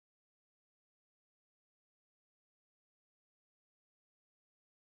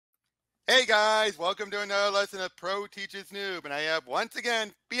Hey guys, welcome to another lesson of Pro Teacher's Noob, and I have once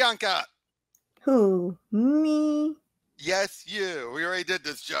again Bianca. Who? Me? Yes, you. We already did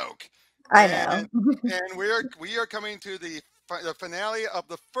this joke, I and know. we are coming to the finale of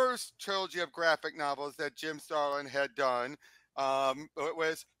the first trilogy of graphic novels that Jim Starlin had done. It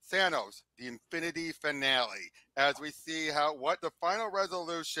was Thanos, the Infinity Finale, as we see what the final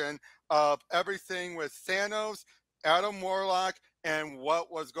resolution of everything with Thanos, Adam Warlock, and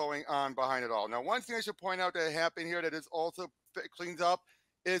what was going on behind it all. Now, one thing I should point out that happened here that is also cleans up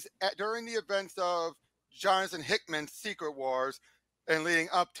is during the events of Jonathan Hickman's Secret Wars and leading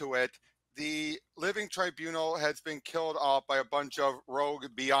up to it, the Living Tribunal has been killed off by a bunch of rogue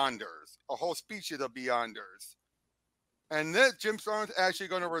Beyonders, a whole species of Beyonders. And this, Jim Starlin's actually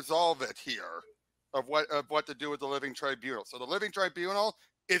going to resolve it here of what to do with the Living Tribunal. So the Living Tribunal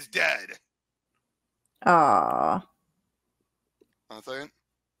is dead. Aww. One second.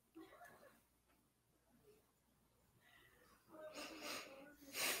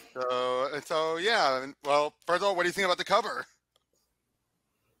 So yeah. Well, first of all, what do you think about the cover?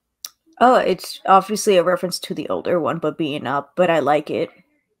 Oh, it's obviously a reference to the older one, but being up, but I like it.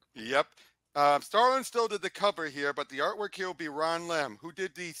 Yep. Starlin still did the cover here, but the artwork here will be Ron Lim, who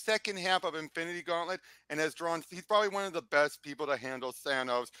did the second half of Infinity Gauntlet and has drawn. He's probably one of the best people to handle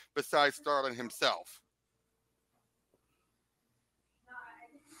Thanos besides Starlin himself.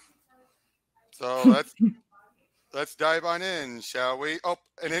 So let's dive on in, shall we? Oh,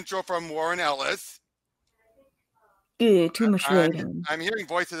 an intro from Warren Ellis. Good, too much waiting. I'm hearing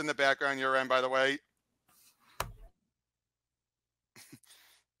voices in the background your end, by the way.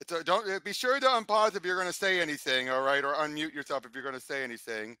 Don't be sure to unpause if you're going to say anything, all right, or unmute yourself if you're going to say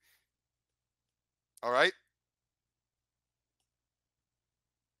anything. All right.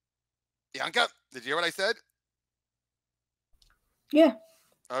 Bianca, did you hear what I said? Yeah.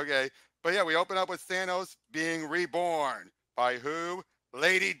 Okay. But yeah, we open up with Thanos being reborn by who?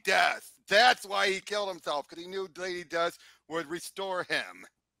 Lady Death. That's why he killed himself, because he knew Lady Death would restore him.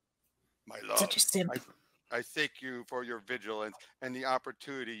 My love. Such a simp. I thank you for your vigilance and the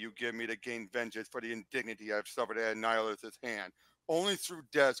opportunity you give me to gain vengeance for the indignity I've suffered at Annihilus' hand. Only through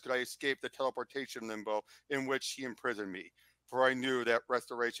death could I escape the teleportation limbo in which he imprisoned me, for I knew that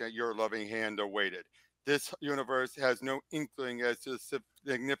restoration at your loving hand awaited. This universe has no inkling as to the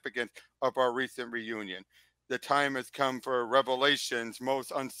significance of our recent reunion. The time has come for revelations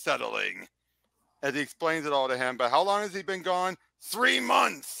most unsettling. As he explains it all to him, but how long has he been gone? 3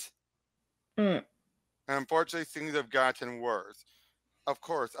 months! Mm. And unfortunately, things have gotten worse. Of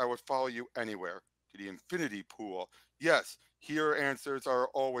course, I would follow you anywhere. To the infinity pool. Yes, here answers are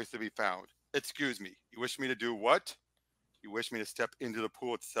always to be found. Excuse me, you wish me to do what? You wish me to step into the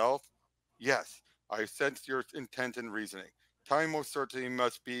pool itself? Yes, I sense your intent and reasoning. Time most certainly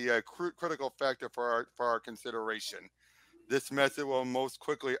must be a critical factor for our consideration. This method will most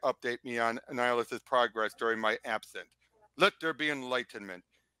quickly update me on Annihilus' progress during my absence. Let there be enlightenment.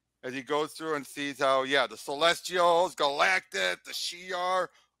 As he goes through and sees how, yeah, the Celestials, Galactic, the Shi'ar,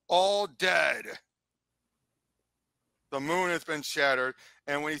 all dead. The moon has been shattered,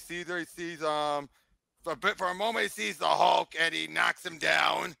 and when he sees her, he sees for a moment he sees the Hulk, and he knocks him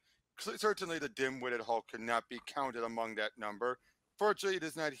down. Certainly, the dim-witted Hulk could not be counted among that number. Fortunately, it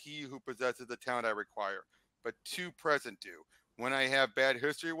is not he who possesses the talent I require, but two present do. One I have bad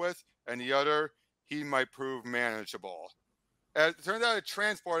history with, and the other he might prove manageable. As it turns out, it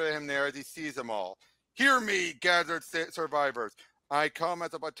transported him there as he sees them all. Hear me, gathered survivors. I come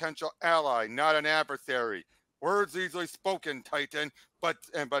as a potential ally, not an adversary. Words easily spoken, Titan, but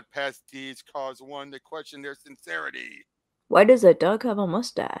past deeds cause one to question their sincerity. Why does a dog have a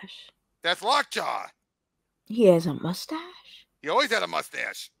mustache? That's Lockjaw. He has a mustache? He always had a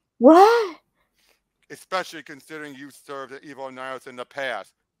mustache. What? Especially considering you served the evil Annihilus in the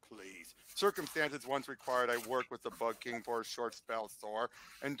past. Please. Circumstances once required I worked with the Bug King for a short spell, Thor,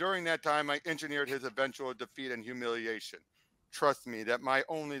 and during that time I engineered his eventual defeat and humiliation. Trust me that my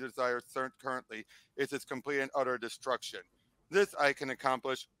only desire currently is his complete and utter destruction. This I can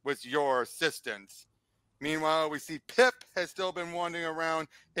accomplish with your assistance. Meanwhile, we see Pip has still been wandering around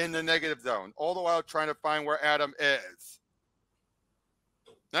in the negative zone, all the while trying to find where Adam is.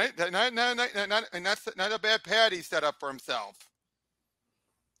 And that's not a bad pad he set up for himself.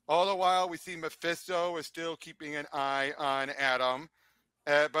 All the while, we see Mephisto is still keeping an eye on Adam,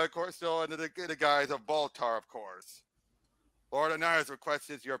 but of course, still under the guise of Baltar, of course. Lord Annihilus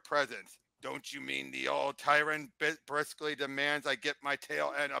requests your presence. Don't you mean the old tyrant briskly demands I get my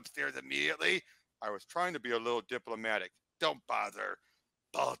tail end upstairs immediately? I was trying to be a little diplomatic. Don't bother.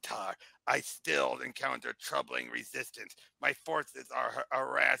 Baltar, I still encounter troubling resistance. My forces are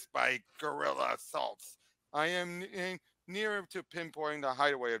harassed by guerrilla assaults. I am nearer to pinpointing the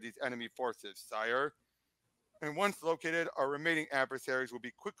hideaway of these enemy forces, sire. And once located, our remaining adversaries will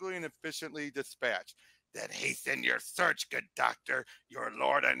be quickly and efficiently dispatched. Then hasten your search, good doctor. Your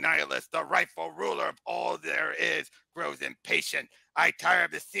Lord Annihilus, the rightful ruler of all there is, grows impatient. I tire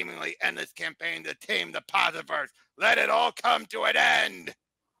of the seemingly endless campaign to tame the posiverse. Let it all come to an end.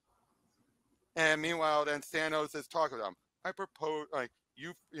 And meanwhile, then Thanos is talking to them. I propose,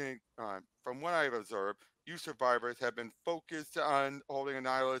 from what I've observed, you survivors have been focused on holding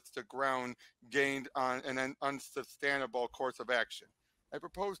Annihilus to ground gained on an unsustainable course of action. I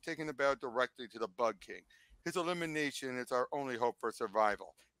propose taking the battle directly to the Bug King. His elimination is our only hope for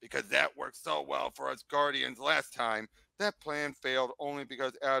survival. Because that worked so well for us Guardians last time, that plan failed only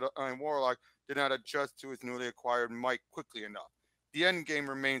because Adam Warlock did not adjust to his newly acquired might quickly enough. The end game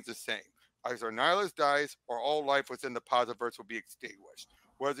remains the same. Either Annihilus dies, or all life within the posiverse will be extinguished.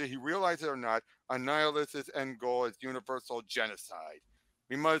 Whether he realizes it or not, Annihilus' end goal is universal genocide.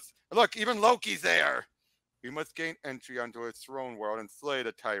 We must look, even Loki's there. We must gain entry onto his throne world and slay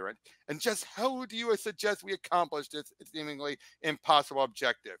the tyrant. And just how do you suggest we accomplish this seemingly impossible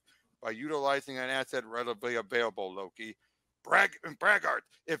objective? By utilizing an asset readily available, Loki. Braggart,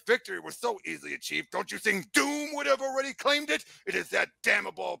 if victory was so easily achieved, don't you think Doom would have already claimed it? It is that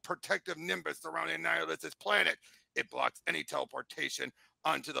damnable protective nimbus surrounding Annihilus' planet. It blocks any teleportation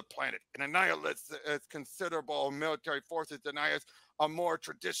onto the planet. And Annihilus' considerable military forces deny us a more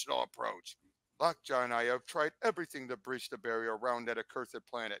traditional approach. Lockjaw and I have tried everything to breach the barrier around that accursed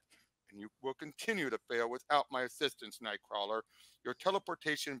planet, and you will continue to fail without my assistance, Nightcrawler. Your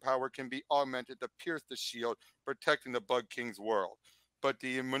teleportation power can be augmented to pierce the shield protecting the Bug King's world, but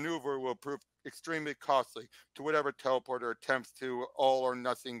the maneuver will prove extremely costly to whatever teleporter attempts to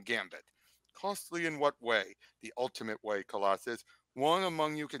all-or-nothing gambit. Costly in what way? The ultimate way, Colossus. One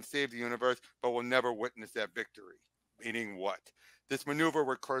among you can save the universe, but will never witness that victory. Meaning what? This maneuver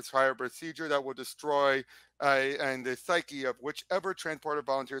requires a procedure that will destroy and the psyche of whichever transporter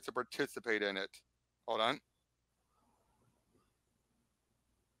volunteers to participate in it. Hold on.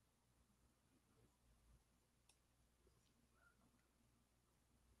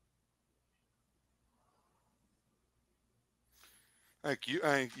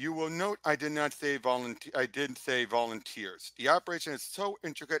 You will note I did not say volunteer. I didn't say volunteers. The operation is so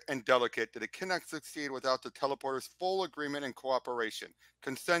intricate and delicate that it cannot succeed without the teleporter's full agreement and cooperation.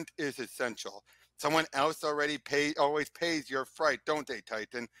 Consent is essential. Someone else always pays your fright, don't they,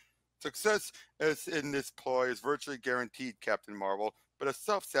 Titan? Success in this ploy is virtually guaranteed, Captain Marvel. But a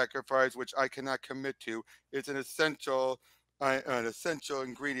self-sacrifice which I cannot commit to is an essential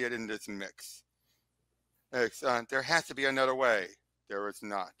ingredient in this mix. There has to be another way. There is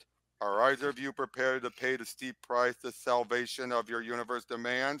not. Are either of you prepared to pay the steep price the salvation of your universe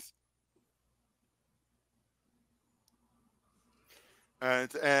demands?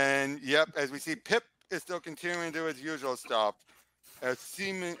 And yep, as we see, Pip is still continuing to do his usual stuff. As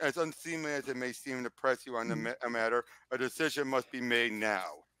unseemly as it may seem to press you on the matter, a decision must be made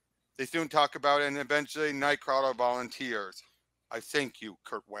now. They soon talk about it, and eventually Nightcrawler volunteers. I thank you,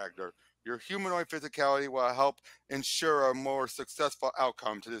 Kurt Wagner. Your humanoid physicality will help ensure a more successful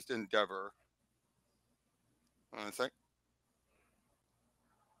outcome to this endeavor. One sec.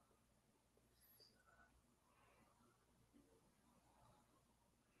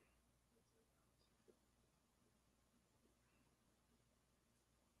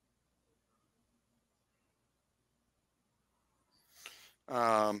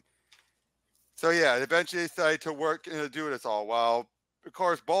 So yeah, eventually they decide to work and to do this all. While of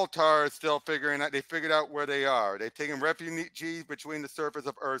course Baltar is still figuring out. They figured out where they are. They've taken refugees between the surface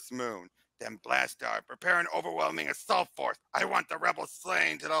of Earth's moon. Then Blastar, prepare an overwhelming assault force. I want the rebels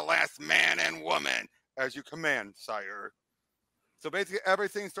slain to the last man and woman, as you command, sire. So basically,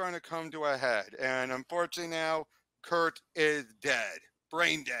 everything's starting to come to a head, and unfortunately now, Kurt is dead,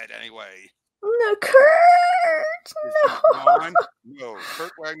 brain dead anyway. No, Kurt! Is No! he gone? No.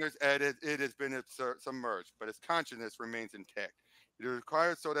 Kurt Wagner's head it has been submerged, but his consciousness remains intact. It is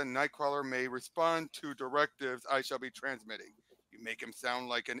required so that Nightcrawler may respond to directives I shall be transmitting. You make him sound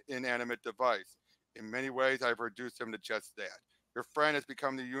like an inanimate device. In many ways, I've reduced him to just that. Your friend has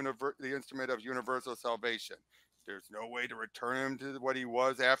become the instrument of universal salvation. There's no way to return him to what he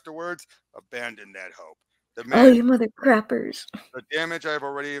was afterwards. Abandon that hope. Oh, you mother crappers. The damage I have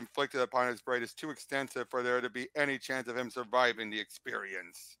already inflicted upon his brain is too extensive for there to be any chance of him surviving the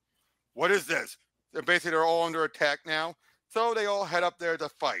experience. What is this? Basically, they're all under attack now, so they all head up there to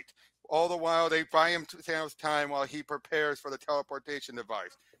fight. All the while, they buy him Thanos time while he prepares for the teleportation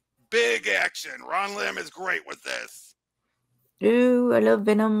device. Big action. Ron Lim is great with this. Ooh, I love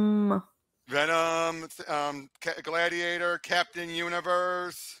Venom. Venom, Gladiator, Captain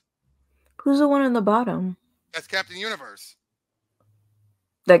Universe. Who's the one on the bottom? That's Captain Universe.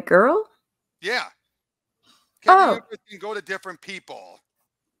 That girl? Yeah. Captain Oh. Universe can go to different people.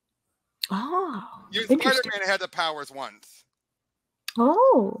 Oh, Spider-Man had the powers once.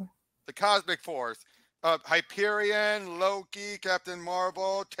 Oh. The Cosmic Force. Hyperion, Loki, Captain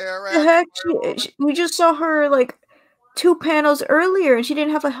Marvel, Terra. The heck? We just saw her like 2 panels earlier, and she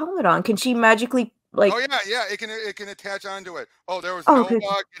didn't have a helmet on. Can she magically like? Oh yeah, it can attach onto it. Oh, there was Oh, Nova okay.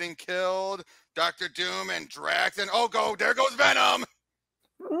 getting killed, Doctor Doom and Drax, and there goes Venom.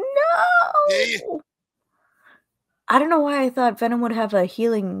 No. I don't know why I thought Venom would have a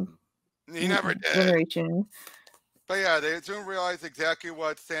healing. He never did. Generation. But yeah, they soon realize exactly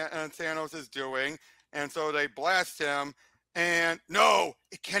what Thanos is doing, and so they blast him. And no,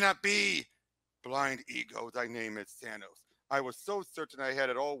 it cannot be. Blind ego, thy name is Thanos. I was so certain I had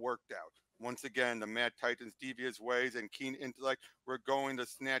it all worked out. Once again, the Mad Titan's devious ways and keen intellect were going to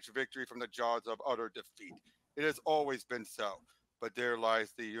snatch victory from the jaws of utter defeat. It has always been so. But there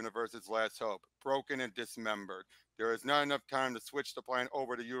lies the universe's last hope, broken and dismembered. There is not enough time to switch the plan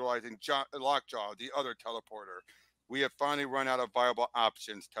over to utilizing Lockjaw, the other teleporter. We have finally run out of viable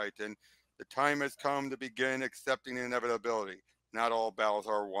options, Titan. The time has come to begin accepting the inevitability. Not all battles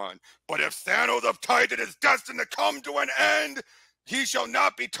are won. But if Thanos of Titan is destined to come to an end, he shall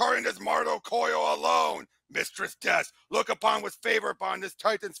not be turned his mortal coil alone. Mistress Death, look upon with favor upon this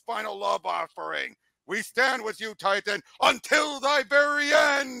Titan's final love offering. We stand with you, Titan, until thy very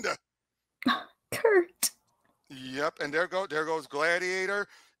end. Kurt. Yep, and there goes Gladiator.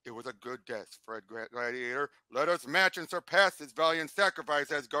 It was a good death, Fred Gladiator. Let us match and surpass this valiant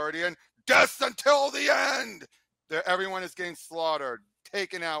sacrifice as Guardian. Death until the end. Everyone is getting slaughtered,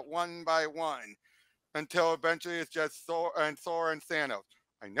 taken out one by one, until eventually it's just Thor and Thanos.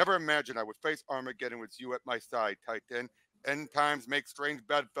 I never imagined I would face Armageddon with you at my side, Titan. End times make strange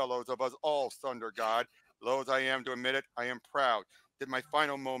bedfellows of us all, Thunder God. Low as I am to admit it, I am proud that my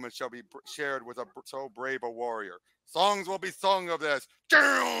final moments shall be shared with so brave a warrior. Songs will be sung of this.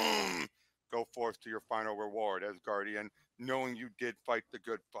 Doom! Go forth to your final reward as Guardian, knowing you did fight the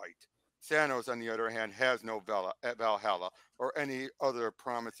good fight. Thanos, on the other hand, has no Valhalla or any other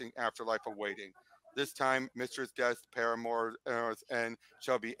promising afterlife awaiting. This time, Mistress Death's paramour end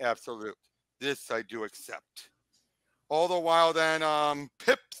shall be absolute. This I do accept. All the while, then,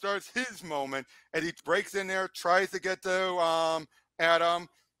 Pip starts his moment, and he breaks in there, tries to get to Adam.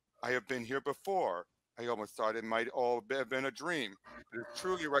 I have been here before. I almost thought it might all have been a dream, but it's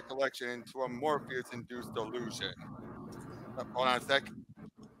truly recollection into a Morpheus-induced illusion. Hold on a sec.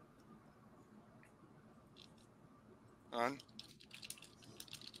 On.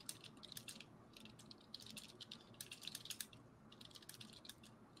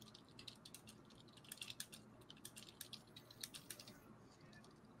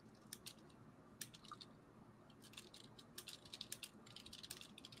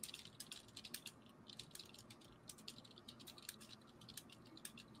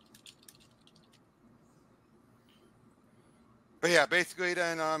 But yeah, basically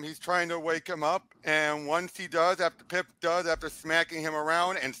then he's trying to wake him up, and once he does, after smacking him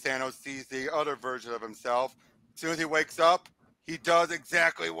around, and Thanos sees the other version of himself, as soon as he wakes up, he does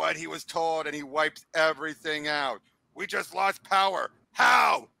exactly what he was told, and he wipes everything out. We just lost power.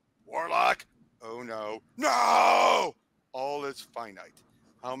 How? Warlock? Oh no. No! All is finite.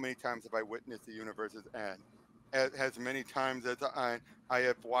 How many times have I witnessed the universe's end? As many times as I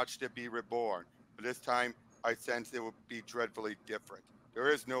have watched it be reborn. But this time, I sense it will be dreadfully different. There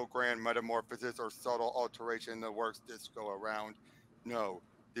is no grand metamorphosis or subtle alteration in the works this go around. No,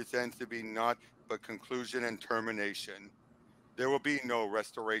 this ends to be naught but conclusion and termination. There will be no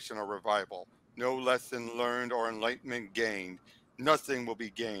restoration or revival, no lesson learned or enlightenment gained. Nothing will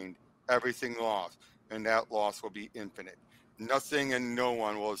be gained, everything lost, and that loss will be infinite. Nothing and no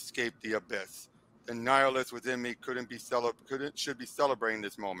one will escape the abyss. The nihilist within me should be celebrating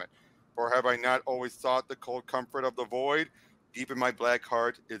this moment. For have I not always sought the cold comfort of the void? Deep in my black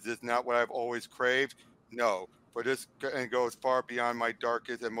heart, is this not what I've always craved? No, for this goes far beyond my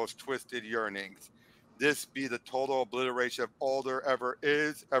darkest and most twisted yearnings. This be the total obliteration of all there ever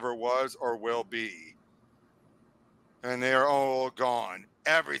is, ever was, or will be. And they are all gone.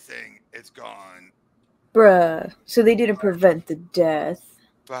 Everything is gone. Bruh, so they didn't prevent the death.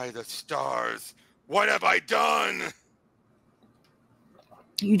 By the stars, what have I done?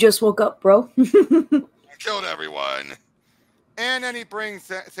 You just woke up, bro. Killed everyone. And then he brings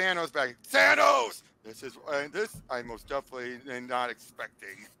Thanos back. Thanos! This I most definitely am not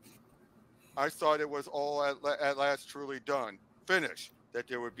expecting. I thought it was all at last truly done, finished, that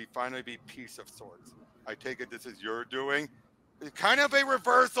there would be finally be peace of sorts. I take it this is your doing. Kind of a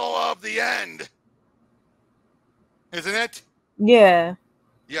reversal of the end, isn't it? Yeah.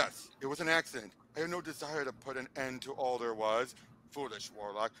 Yes, it was an accident. I have no desire to put an end to all there was. Foolish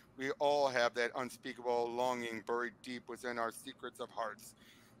warlock, we all have that unspeakable longing buried deep within our secrets of hearts.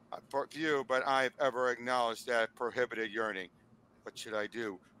 Few, but I've ever acknowledged that prohibited yearning. What should I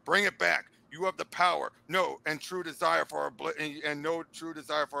do? Bring it back. You have the power. No, and true desire for and no true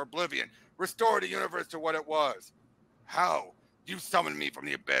desire for oblivion. Restore the universe to what it was. How? You summoned me from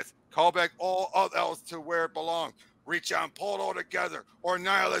the abyss. Call back all else to where it belongs. Reach out and pull it all together, or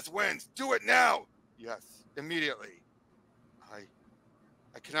Annihilus wins. Do it now. Yes, immediately. I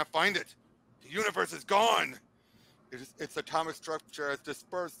I cannot find it. The universe is gone. Its atomic structure has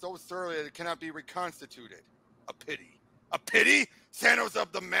dispersed so thoroughly that it cannot be reconstituted. A pity. A pity? Thanos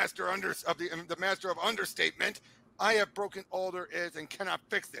of the master the master of understatement. I have broken all there is and cannot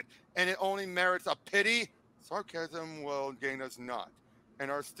fix it, and it only merits a pity. Sarcasm will gain us naught,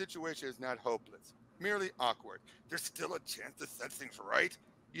 and our situation is not hopeless, merely awkward. There's still a chance to set things right.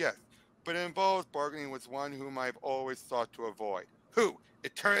 Yes, but it involves bargaining with one whom I've always sought to avoid. Who?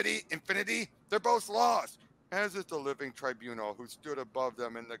 Eternity? Infinity? They're both lost, as is the living tribunal who stood above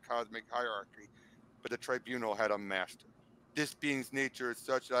them in the cosmic hierarchy. But the tribunal had a master. This being's nature is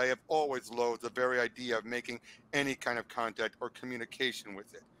such that I have always loathed the very idea of making any kind of contact or communication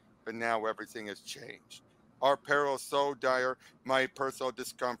with it. But now everything has changed. Our peril is so dire, my personal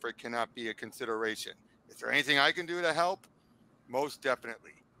discomfort cannot be a consideration. Is there anything I can do to help? Most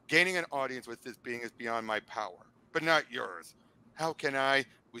definitely. Gaining an audience with this being is beyond my power, but not yours. How can I?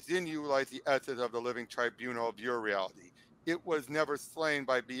 Within you lies the essence of the living tribunal of your reality. It was never slain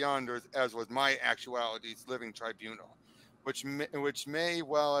by beyonders, as was my actuality's living tribunal, which may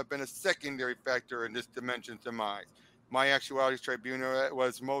well have been a secondary factor in this dimension's demise. My actuality's tribunal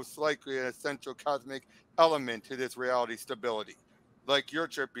was most likely an essential cosmic element to this reality's stability. Like your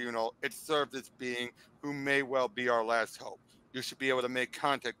tribunal, it served this being who may well be our last hope. You should be able to make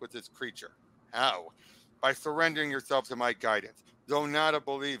contact with this creature. How? By surrendering yourself to my guidance. Though not a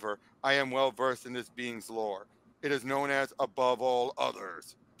believer, I am well versed in this being's lore. It is known as above all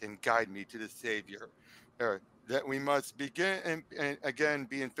others. Then guide me to the Savior. That we must begin and again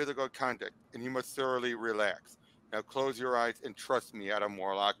be in physical contact, and you must thoroughly relax. Now close your eyes and trust me, Adam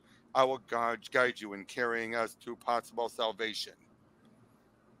Warlock. I will guide you in carrying us to possible salvation.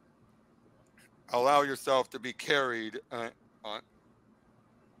 Allow yourself to be carried and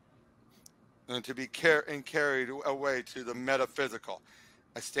to be carried away to the metaphysical,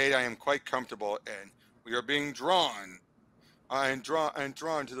 a state I am quite comfortable in. We are being drawn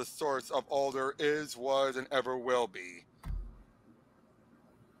drawn to the source of all there is, was, and ever will be.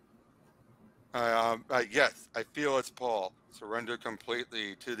 Yes, I feel its pull. Surrender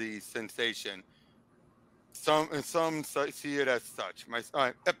completely to the sensation. Some see it as such.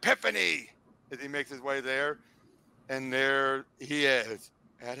 My epiphany, as he makes his way there, and there he is.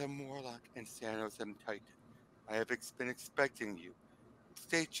 Adam Warlock and Thanos M. Titan. I have been expecting you.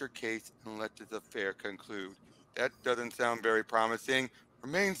 State your case and let this affair conclude. That doesn't sound very promising.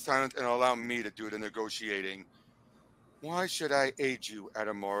 Remain silent and allow me to do the negotiating. Why should I aid you,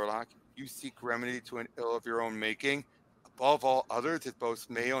 Adam Warlock? You seek remedy to an ill of your own making. Above all others, it's both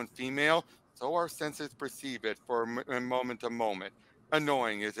male and female, so our senses perceive it from moment to moment.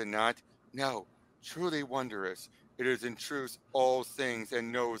 Annoying, is it not? No, truly wondrous. It is in truth all things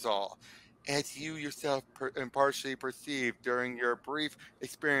and knows all. As you yourself impartially perceived during your brief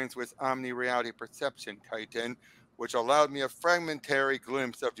experience with omni-reality perception, Titan, which allowed me a fragmentary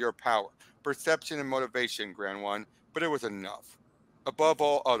glimpse of your power, perception and motivation, Grand One, but it was enough. Above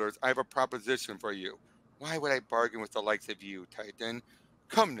all others, I have a proposition for you. Why would I bargain with the likes of you, Titan?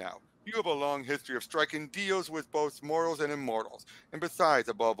 Come now, you have a long history of striking deals with both mortals and immortals, and besides,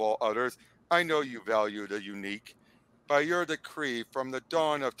 above all others, I know you value the unique. By your decree, from the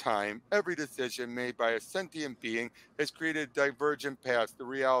dawn of time, every decision made by a sentient being has created divergent paths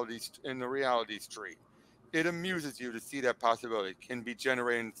in the reality stream. It amuses you to see that possibility can be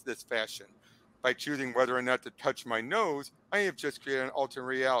generated in this fashion. By choosing whether or not to touch my nose, I have just created an alternate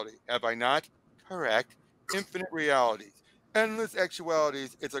reality, have I not? Correct. Infinite realities. Endless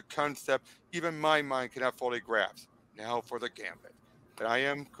actualities is a concept even my mind cannot fully grasp. Now for the gambit that I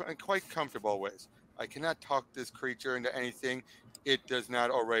am quite comfortable with. I cannot talk this creature into anything it does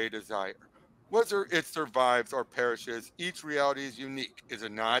not already desire. Whether it survives or perishes, each reality is unique, is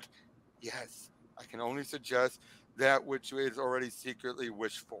it not? Yes, I can only suggest that which is already secretly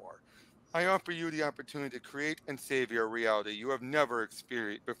wished for. I offer you the opportunity to create and save your reality you have never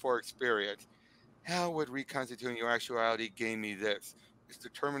experienced. How would reconstituting your actuality gain me this? Its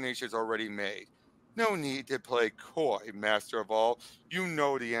determination is already made. No need to play coy, master of all. You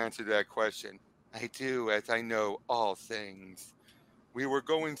know the answer to that question. I do, as I know all things. We were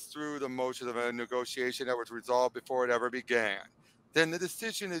going through the motions of a negotiation that was resolved before it ever began. Then the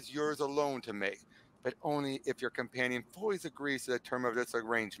decision is yours alone to make, but only if your companion fully agrees to the term of this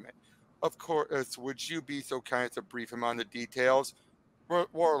arrangement. Of course, would you be so kind as to brief him on the details?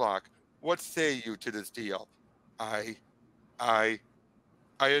 Warlock, what say you to this deal? I, I,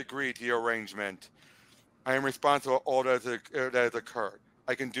 I agree to your arrangement. I am responsible for all that has occurred.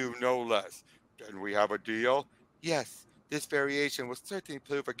 I can do no less. Then we have a deal? Yes, this variation will certainly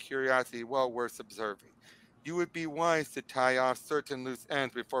prove a curiosity well worth observing. You would be wise to tie off certain loose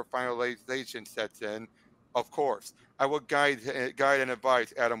ends before finalization sets in. Of course, I will guide and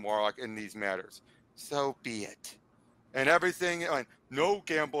advise Adam Warlock in these matters. So be it. And everything, and no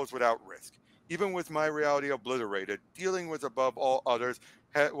gambles without risk. Even with my reality obliterated, dealing with above all others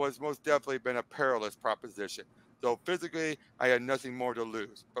was most definitely been a perilous proposition. Though physically I had nothing more to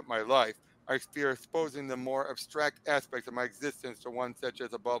lose, but my life, I fear exposing the more abstract aspects of my existence to one such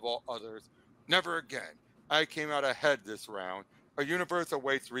as above all others. Never again. I came out ahead this round. A universe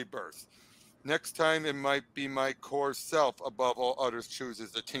awaits rebirth. Next time it might be my core self above all others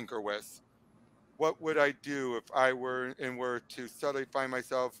chooses to tinker with. What would I do if I were to suddenly find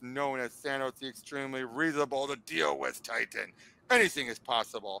myself known as Thanos the extremely reasonable to deal with Titan? Anything is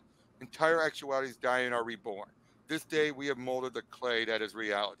possible. Entire actualities die and are reborn. This day we have molded the clay that is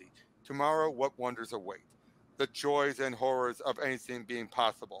reality. Tomorrow, what wonders await? The joys and horrors of anything being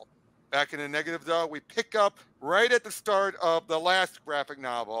possible. Back in the negative, though, we pick up right at the start of the last graphic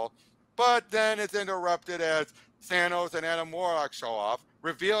novel, but then it's interrupted as Thanos and Adam Warlock show off,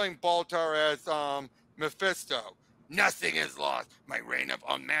 revealing Baltar as Mephisto. Nothing is lost. My reign of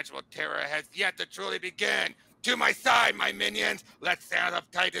unmatchable terror has yet to truly begin. To my side, my minions! Let Thanos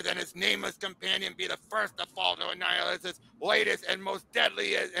of Titan and his nameless companion be the first to fall to Annihilus' latest and most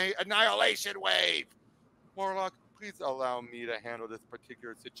deadly annihilation wave. Warlock, please allow me to handle this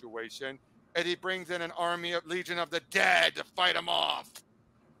particular situation. And he brings in an army of Legion of the Dead to fight him off.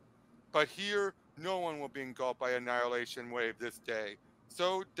 But here, no one will be engulfed by annihilation wave this day.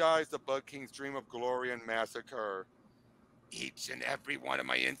 So dies the Bug King's dream of glory and massacre. Each and every one of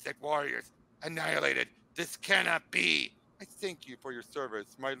my insect warriors annihilated. This cannot be. I thank you for your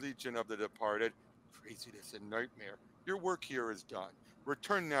service, my legion of the departed. Craziness and nightmare. Your work here is done.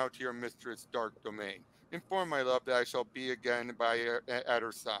 Return now to your mistress' dark domain. Inform my love that I shall be again at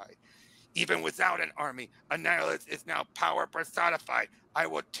her side. Even without an army, Annihilus is now power personified. I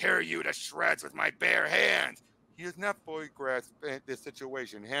will tear you to shreds with my bare hands. He has not fully grasped this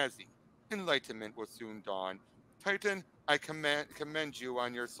situation, has he? Enlightenment will soon dawn. Titan, I commend you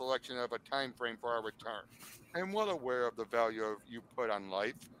on your selection of a time frame for our return. I am well aware of the value you put on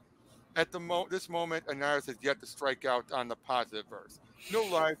life. At this moment, Annihilus has yet to strike out on the posiverse. No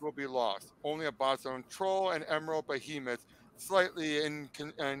lives will be lost. Only a Boston troll and emerald behemoths slightly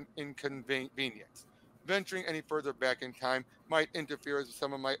inconvenient. Venturing any further back in time might interfere with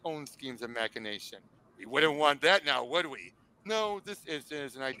some of my own schemes of machination. We wouldn't want that now, would we? No, this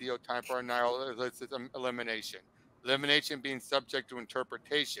is an ideal time for Annihilus' elimination. Elimination being subject to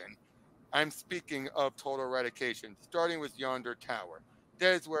interpretation. I'm speaking of total eradication, starting with yonder tower.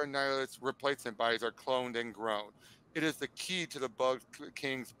 That is where Annihilus replacement bodies are cloned and grown. It is the key to the Bug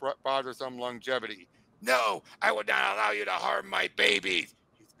King's bothersome longevity. No, I would not allow you to harm my babies.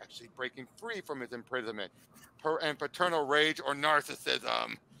 He's actually breaking free from his imprisonment. And paternal rage or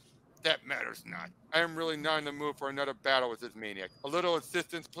narcissism. That matters not. I am really not in the mood for another battle with this maniac. A little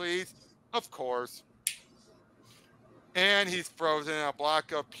assistance, please? Of course. And he's frozen in a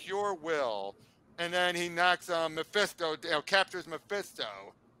block of pure will. And then he knocks Mephisto, captures Mephisto.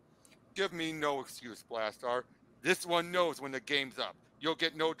 Give me no excuse, Blastar. This one knows when the game's up. You'll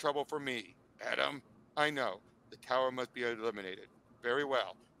get no trouble from me. Adam, I know. The tower must be eliminated. Very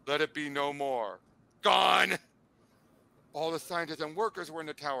well. Let it be no more. Gone! All the scientists and workers were in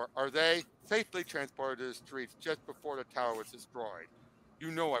the tower. Are they safely transported to the streets just before the tower was destroyed?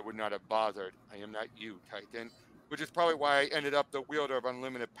 You know I would not have bothered. I am not you, Titan. Which is probably why I ended up the wielder of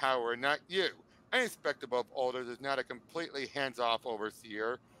unlimited power and not you. I expect above all this is not a completely hands-off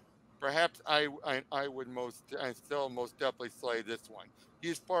overseer. Perhaps I would still most definitely slay this one. He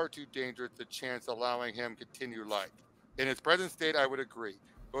is far too dangerous to chance allowing him continue life. In his present state, I would agree.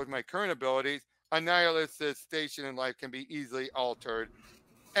 But with my current abilities, Annihilus' station in life can be easily altered.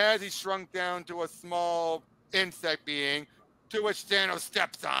 As he shrunk down to a small insect being, to which Thanos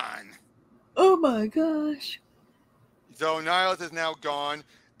steps on. Oh my gosh. So Annihilus is now gone,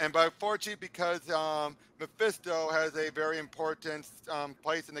 and by fortune, because Mephisto has a very important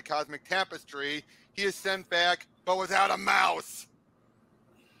place in the cosmic tapestry, he is sent back, but without a mouse.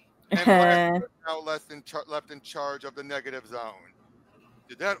 And Plasma is now left in charge of the negative zone.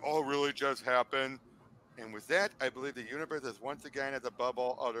 Did that all really just happen? And with that, I believe the universe is once again as above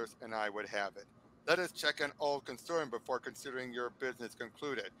all others, and I would have it. Let us check on all concern before considering your business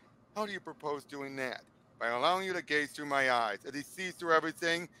concluded. How do you propose doing that? By allowing you to gaze through my eyes. As he sees through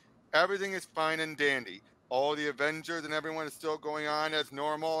everything, everything is fine and dandy. All the Avengers and everyone is still going on as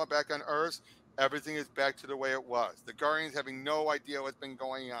normal back on Earth. Everything is back to the way it was. The Guardians having no idea what's been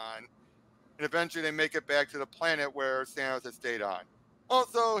going on. And eventually they make it back to the planet where Thanos has stayed on.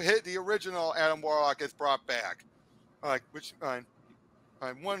 Also, the original Adam Warlock is brought back. Which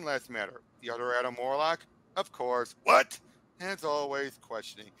one last matter. The other Adam Warlock? Of course. What? As always,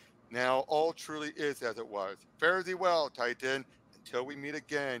 questioning. Now all truly is as it was. Fare thee well, Titan. Until we meet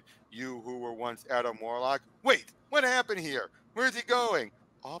again, you who were once Adam Warlock. Wait, what happened here? Where's he going?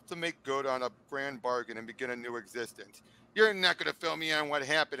 Off to make good on a grand bargain and begin a new existence. You're not going to fill me in on what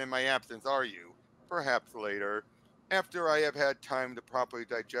happened in my absence, are you? Perhaps later. After I have had time to properly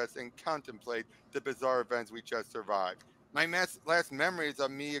digest and contemplate the bizarre events we just survived. My last memories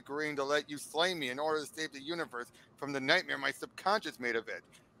of me agreeing to let you slay me in order to save the universe from the nightmare my subconscious made of it.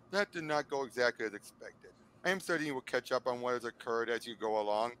 That did not go exactly as expected. I am certain you will catch up on what has occurred as you go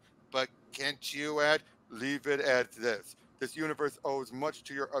along, but can't you, Ed, leave it at this? This universe owes much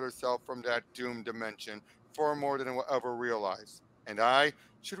to your other self from that doomed dimension, far more than it will ever realize. And I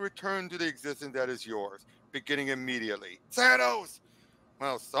should return to the existence that is yours, beginning immediately. Thanos!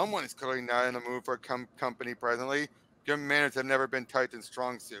 Well, someone is clearly not in the mood for company presently. Your manners have never been Titan's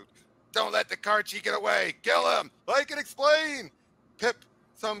strong suit. Don't let the car cheat get away! Kill him! I can explain! Pip,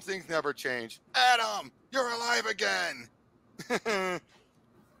 some things never change. Adam, you're alive again!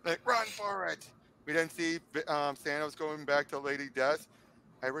 Run for it! We then see Thanos going back to Lady Death.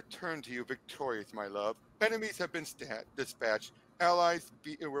 I return to you victorious, my love. Enemies have been dispatched, allies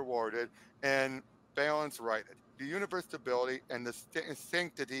be rewarded, and balance righted. The universe stability and the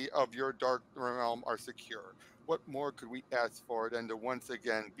sanctity of your dark realm are secure. What more could we ask for than to once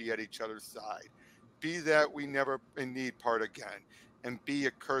again be at each other's side? Be that we never indeed part again, and be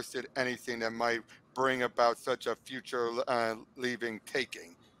accursed at anything that might bring about such a future leaving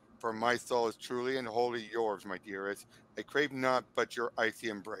taking. For my soul is truly and wholly yours, my dearest. I crave naught but your icy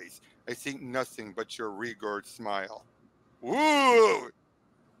embrace. I seek nothing but your regard smile. Woo!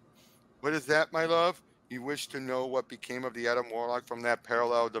 What is that, my love? You wish to know what became of the Adam Warlock from that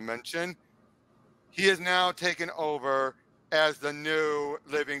parallel dimension? He is now taken over as the new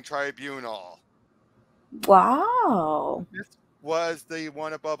living tribunal. Wow. This was the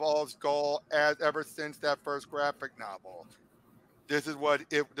one above all's goal ever since that first graphic novel. This is what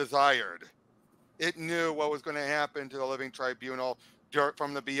it desired. It knew what was going to happen to the living tribunal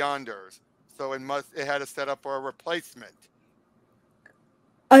from the Beyonders, so it had to set up for a replacement.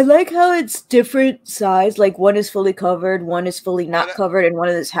 I like how it's different size. Like one is fully covered, one is fully not covered, and one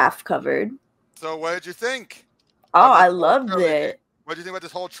is half covered. So what did you think? Oh, I loved it. What do you think about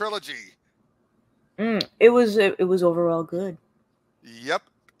this whole trilogy? It was overall good. Yep,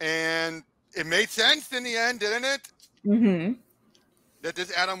 and it made sense in the end, didn't it? Mm-hmm. That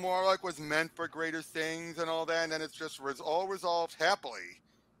this Adam Warlock was meant for greater things and all that, and then it's just all resolved happily.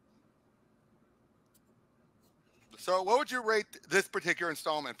 So what would you rate this particular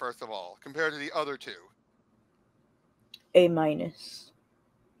installment, first of all, compared to the other two? A minus.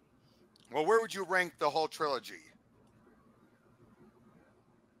 Well, where would you rank the whole trilogy?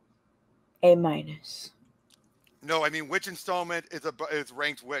 A minus. No, I mean, which installment is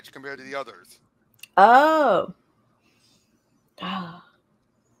ranked which compared to the others? Oh.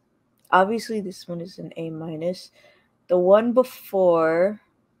 Obviously, this one is an A minus. The one before...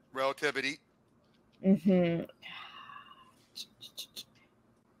 Relativity. Mm-hmm.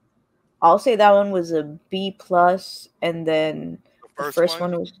 I'll say that one was a B plus, and then the first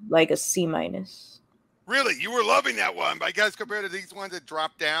one was like a C minus. Really? You were loving that one, but I guess compared to these ones that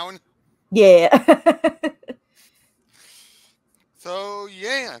dropped down? Yeah. So,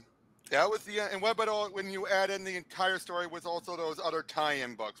 yeah. That was the and what about when you add in the entire story with also those other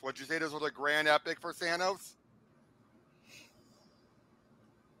tie-in books? Would you say this was a grand epic for Thanos?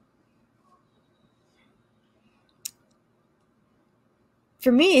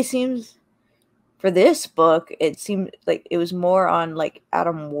 For me, it seems for this book, it seemed like it was more on like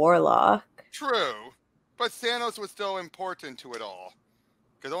Adam Warlock. True, but Thanos was still important to it all.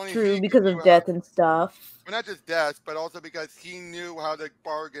 Because only True, he because knew of how. death and stuff. Well, not just death, but also because he knew how to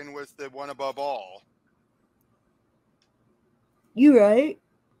bargain with the one above all. You right.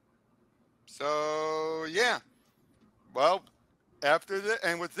 So yeah. Well, after the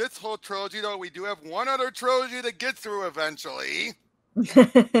and with this whole trilogy, though, we do have one other trilogy to get through eventually.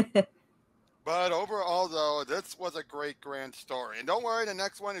 But overall, though, this was a great grand story. And don't worry, the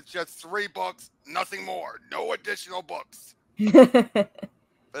next one is just 3 books, nothing more, no additional books.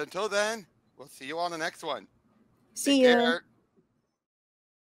 But until then, we'll see you on the next one. Take See ya. care.